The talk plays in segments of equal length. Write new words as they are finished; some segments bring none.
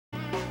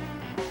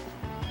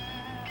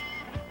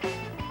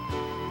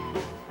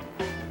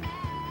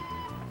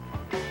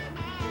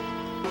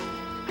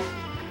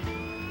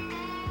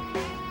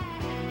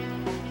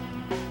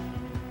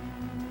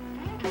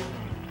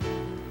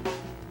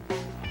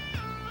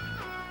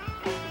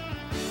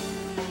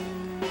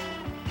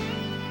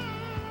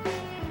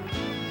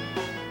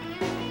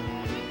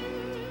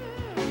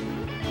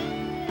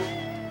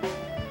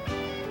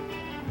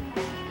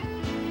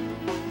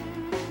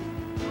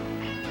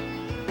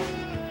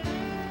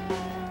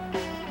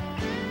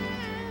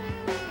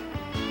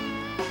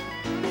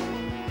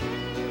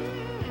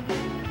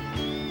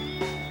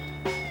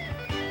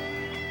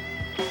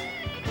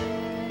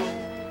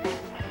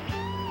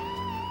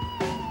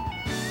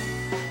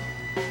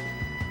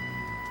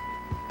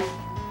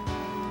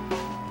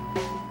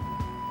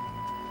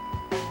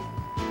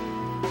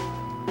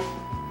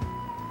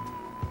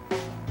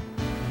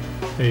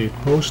A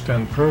post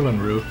and purlin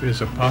roof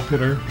is a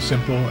popular,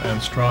 simple,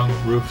 and strong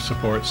roof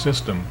support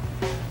system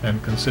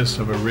and consists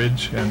of a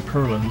ridge and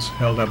purlins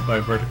held up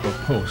by vertical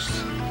posts.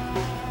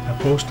 A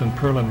post and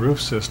purlin roof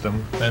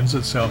system lends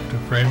itself to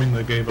framing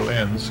the gable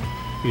ends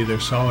either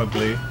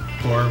solidly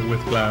or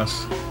with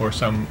glass or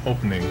some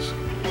openings.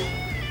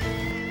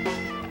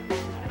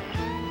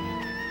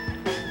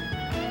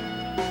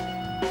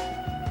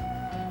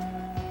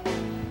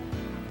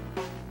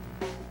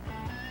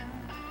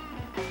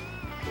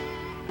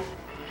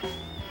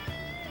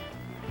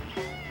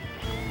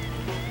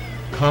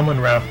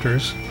 Common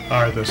rafters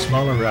are the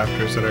smaller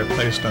rafters that are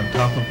placed on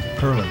top of the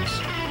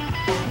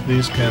purlins.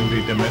 These can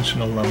be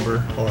dimensional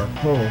lumber or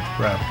pole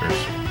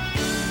rafters.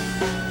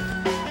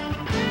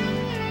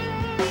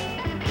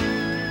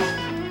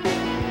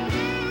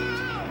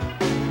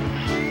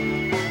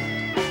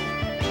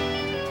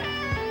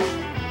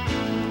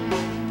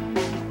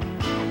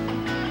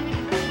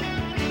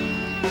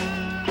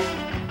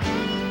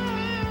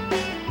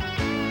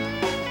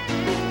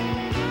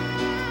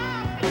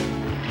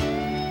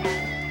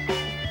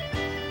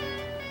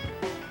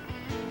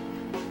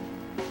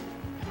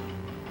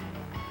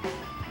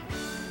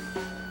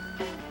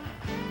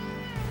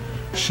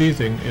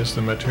 Sheathing is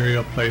the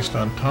material placed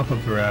on top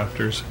of the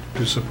rafters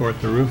to support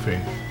the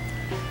roofing.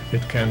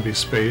 It can be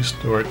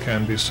spaced or it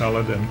can be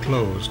solid and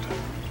closed.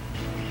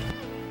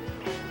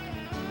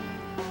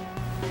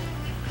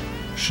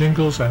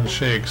 Shingles and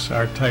shakes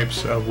are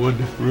types of wood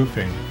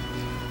roofing.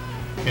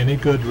 Any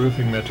good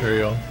roofing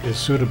material is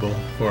suitable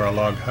for a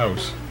log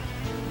house.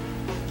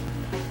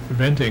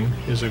 Venting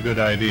is a good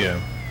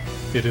idea.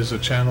 It is a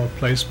channel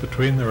placed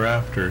between the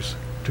rafters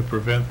to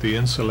prevent the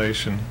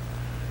insulation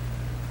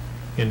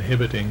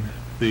inhibiting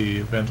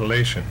the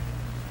ventilation.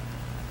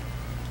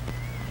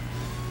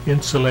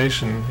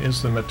 Insulation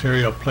is the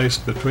material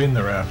placed between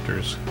the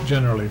rafters,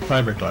 generally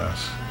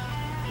fiberglass.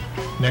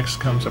 Next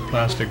comes a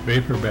plastic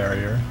vapor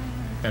barrier,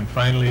 and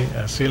finally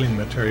a ceiling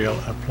material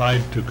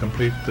applied to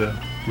complete the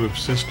roof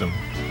system.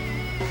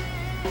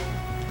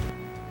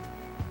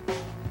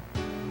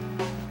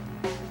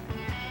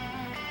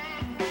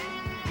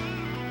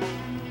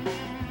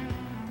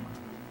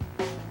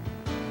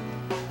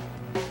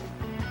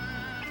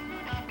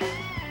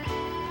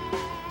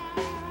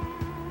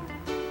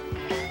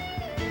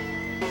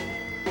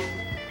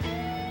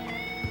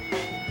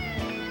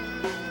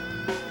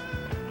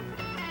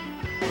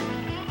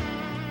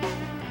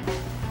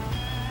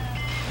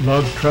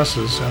 Log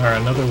trusses are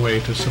another way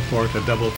to support a double